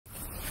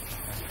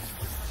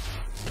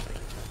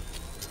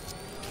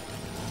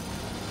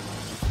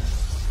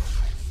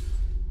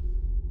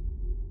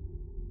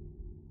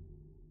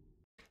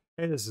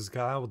Hey, this is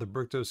Kyle with the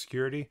Brickto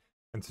Security,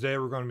 and today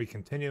we're going to be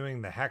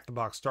continuing the Hack the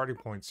Box starting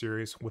point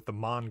series with the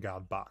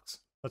Mongod box.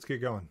 Let's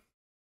get going.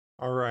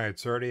 All right,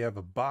 so I already have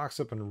a box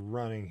up and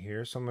running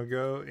here, so I'm going to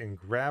go and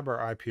grab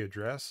our IP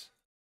address,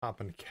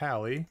 hop in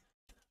Kali.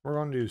 We're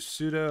going to do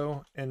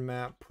sudo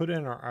nmap, put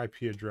in our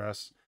IP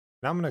address.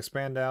 Now I'm going to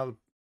expand out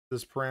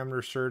this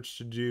parameter search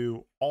to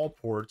do all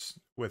ports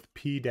with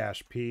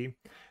p-p.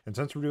 And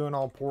since we're doing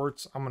all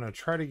ports, I'm going to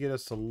try to get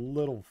us a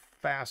little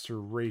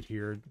faster rate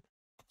here,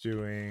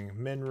 doing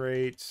min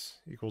rate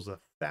equals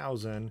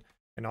 1,000,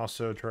 and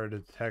also try to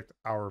detect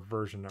our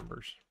version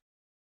numbers.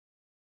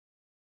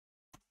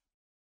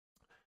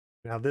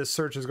 Now this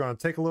search is going to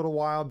take a little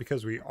while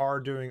because we are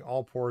doing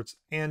all ports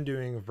and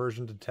doing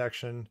version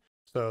detection.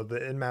 So the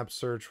nmap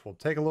search will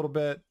take a little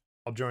bit.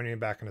 I'll join you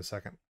back in a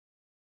second.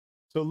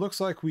 So it looks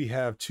like we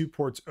have two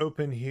ports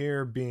open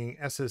here, being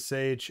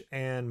SSH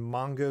and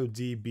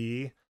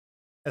MongoDB.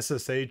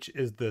 SSH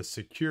is the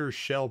secure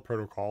shell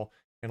protocol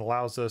and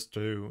allows us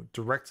to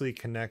directly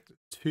connect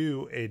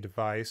to a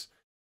device.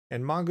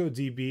 And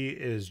MongoDB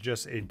is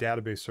just a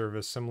database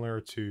service similar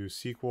to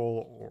SQL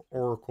or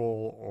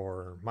Oracle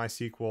or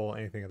MySQL,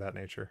 anything of that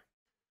nature.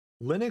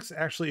 Linux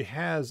actually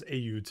has a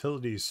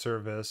utilities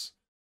service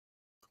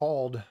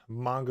called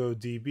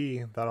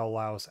MongoDB that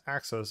allows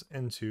access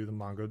into the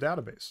Mongo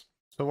database.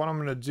 So what I'm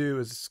going to do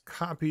is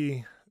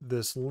copy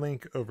this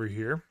link over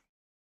here,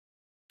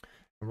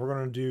 and we're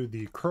going to do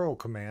the curl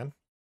command.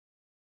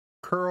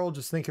 Curl,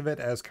 just think of it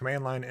as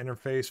command line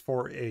interface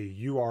for a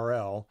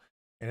URL,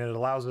 and it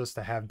allows us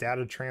to have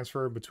data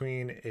transfer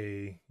between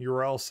a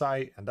URL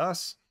site and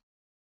us.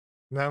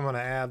 And then I'm going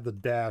to add the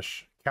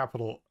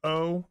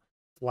 -O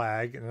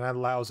flag, and that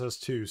allows us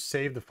to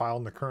save the file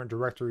in the current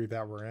directory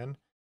that we're in.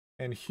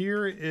 And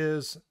here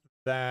is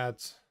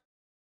that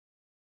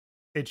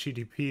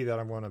HTTP that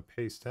I'm going to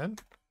paste in.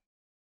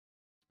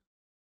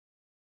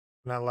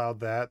 And I allowed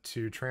that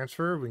to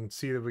transfer. We can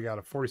see that we got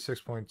a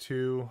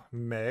 46.2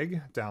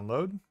 meg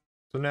download.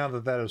 So now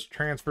that that is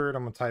transferred,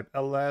 I'm going to type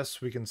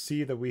ls. We can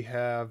see that we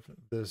have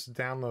this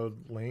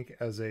download link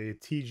as a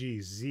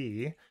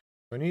TGZ.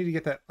 So I need to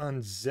get that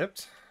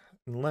unzipped.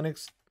 In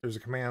Linux, there's a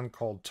command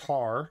called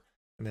tar,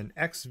 and then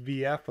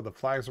xvf for the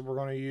flags that we're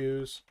going to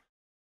use.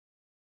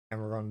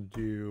 And we're going to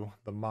do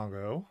the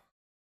Mongo.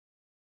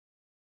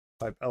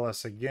 Type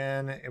ls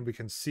again, and we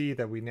can see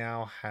that we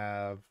now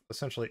have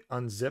essentially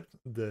unzipped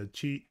the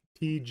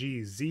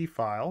TGZ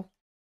file.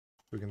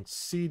 We can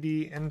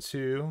cd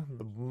into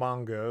the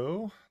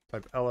Mongo,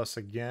 type ls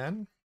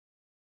again.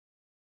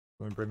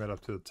 Let me bring that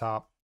up to the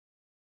top.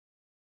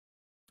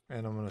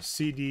 And I'm going to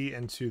cd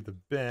into the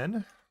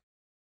bin,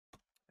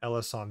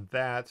 ls on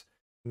that.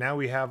 Now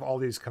we have all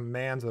these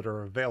commands that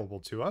are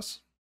available to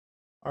us.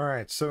 All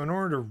right, so in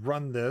order to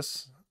run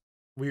this,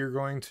 we are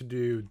going to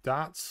do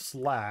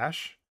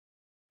 //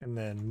 and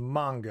then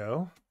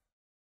Mongo,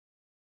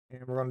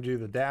 and we're going to do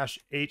the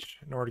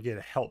 -h in order to get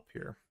a help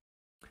here.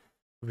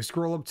 If we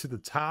scroll up to the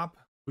top,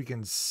 we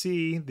can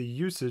see the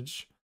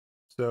usage.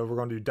 So we're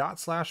going to do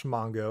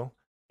 /Mongo,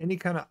 any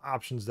kind of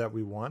options that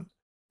we want,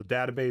 the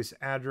database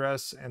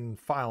address and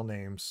file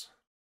names.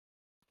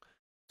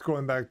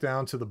 Scrolling back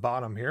down to the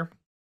bottom here,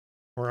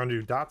 we're going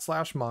to do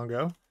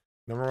 /Mongo,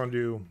 then we're going to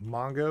do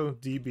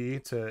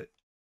MongoDB to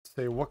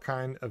say what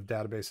kind of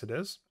database it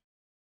is.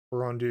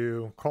 We're going to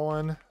do ://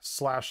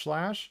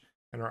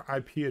 and our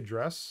IP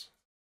address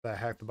that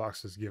Hack the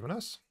Box has given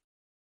us.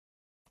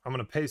 I'm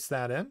going to paste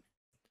that in.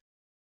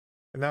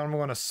 And then I'm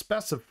going to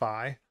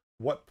specify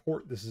what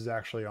port this is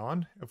actually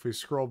on. If we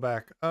scroll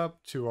back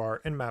up to our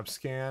nmap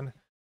scan,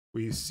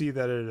 we see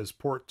that it is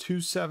port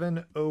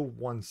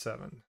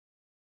 27017.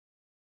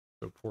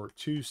 So port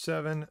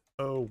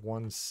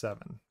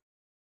 27017.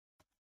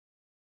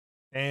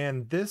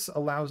 And this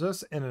allows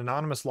us an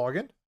anonymous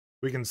login.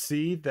 We can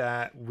see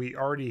that we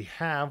already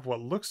have what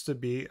looks to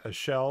be a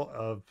shell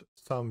of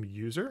some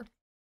user.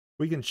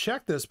 We can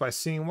check this by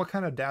seeing what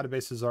kind of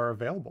databases are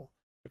available.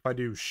 If I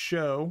do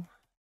show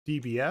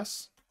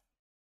DBS,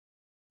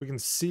 we can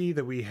see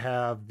that we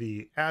have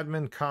the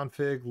admin,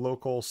 config,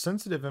 local,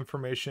 sensitive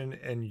information,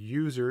 and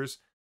users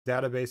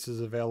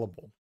databases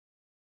available.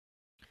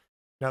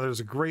 Now there's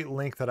a great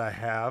link that I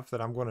have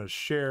that I'm going to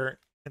share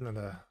in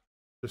the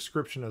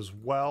description as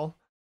well.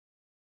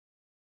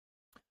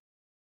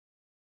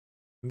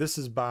 This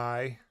is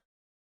by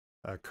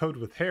Code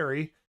with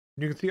Harry.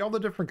 You can see all the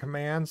different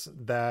commands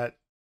that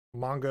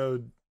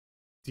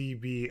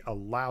MongoDB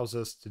allows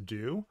us to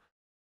do.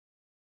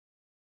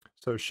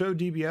 So show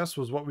DBS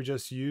was what we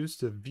just used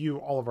to view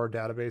all of our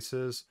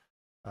databases.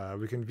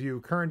 We can view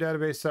current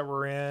database that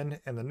we're in,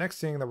 and the next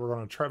thing that we're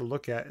going to try to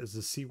look at is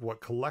to see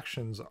what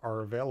collections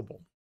are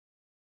available.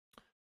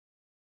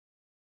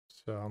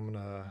 So I'm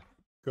going to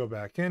go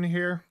back in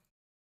here.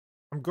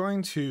 I'm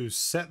going to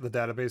set the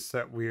database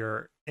that we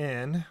are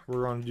in.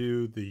 We're going to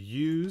do the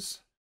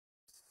use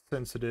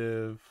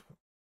sensitive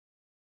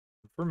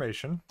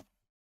information.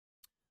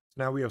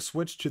 So now we have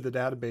switched to the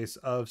database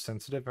of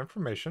sensitive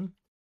information.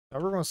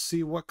 Now we're going to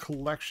see what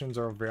collections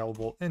are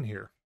available in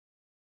here.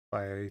 If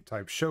I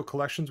type show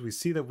collections, we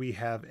see that we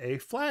have a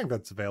flag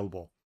that's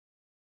available.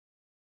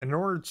 In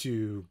order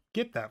to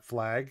get that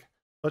flag,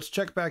 let's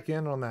check back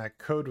in on that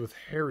Code with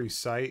Harry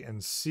site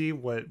and see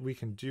what we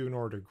can do in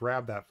order to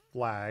grab that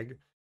flag.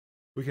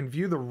 We can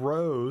view the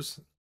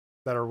rows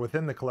that are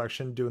within the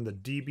collection doing the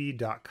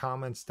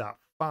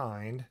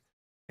db.comments.find,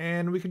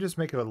 and we can just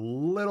make it a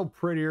little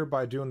prettier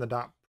by doing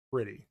the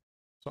 .pretty.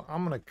 So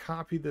I'm going to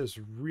copy this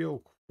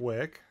real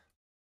quick.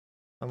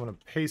 I'm going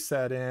to paste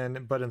that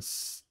in, but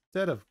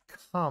instead of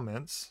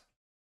comments,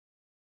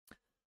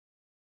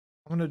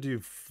 I'm going to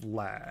do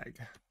flag,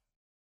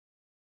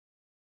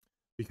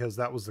 because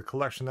that was the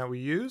collection that we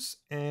use,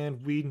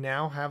 and we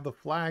now have the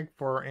flag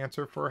for our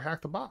answer for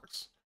Hack the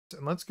Box.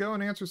 And let's go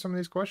and answer some of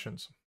these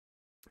questions.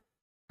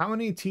 How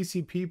many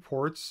TCP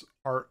ports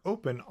are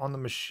open on the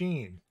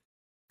machine?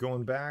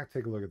 Going back,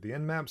 take a look at the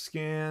nmap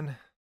scan.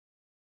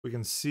 We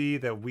can see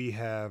that we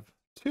have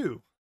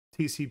 2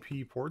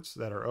 TCP ports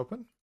that are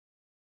open.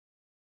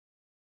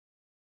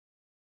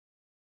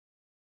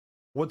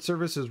 What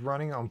service is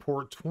running on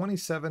port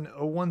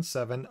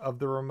 27017 of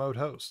the remote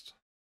host?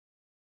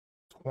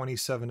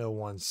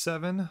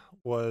 27017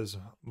 was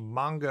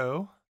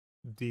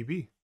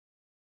Mongodb.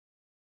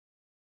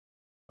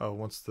 Oh,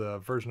 wants the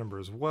version number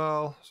as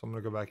well. So I'm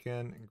going to go back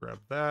in and grab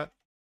that.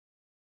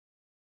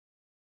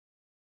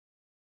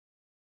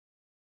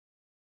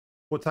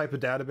 What type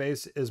of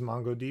database is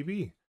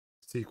MongoDB?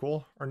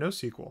 SQL or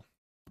NoSQL?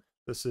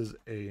 This is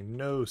a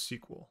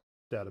NoSQL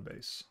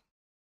database.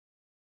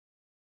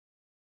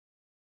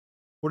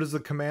 What is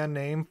the command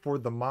name for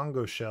the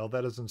Mongo shell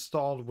that is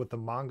installed with the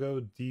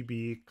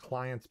MongoDB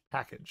client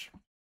package?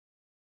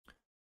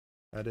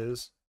 That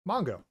is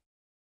Mongo.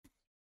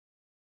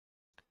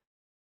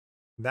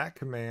 That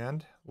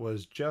command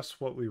was just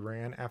what we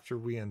ran after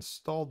we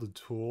installed the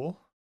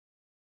tool,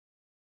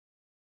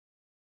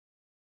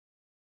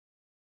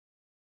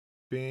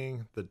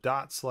 being the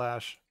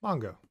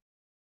 /mongo.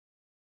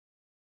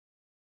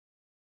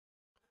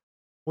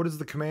 What is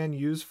the command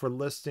used for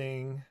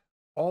listing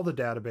all the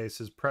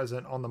databases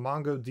present on the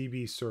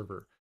MongoDB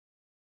server?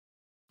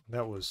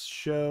 That was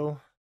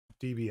show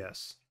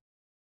dbs.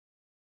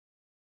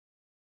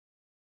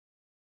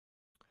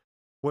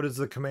 What is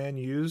the command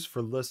used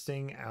for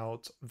listing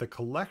out the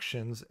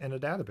collections in a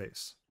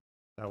database?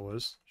 That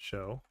was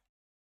show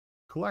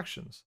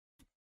collections.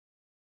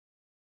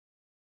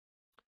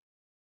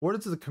 What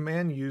is the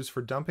command used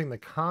for dumping the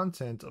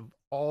content of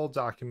all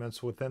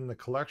documents within the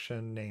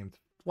collection named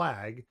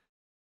flag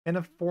in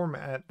a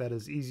format that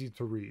is easy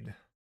to read?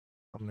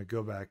 I'm going to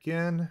go back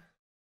in.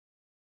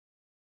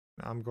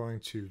 I'm going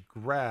to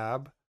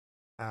grab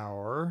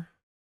our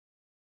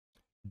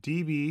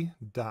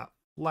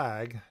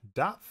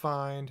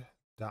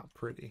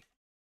db.flag.find.pretty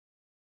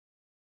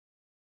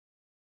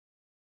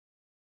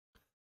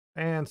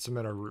and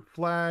submit our root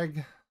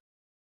flag.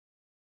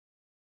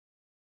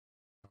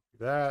 Copy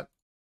that.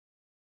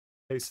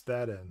 Paste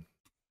that in.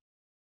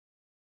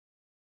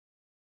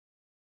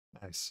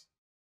 Nice.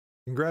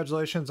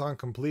 Congratulations on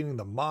completing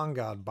the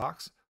Mongod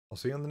box. I'll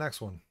see you on the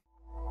next one.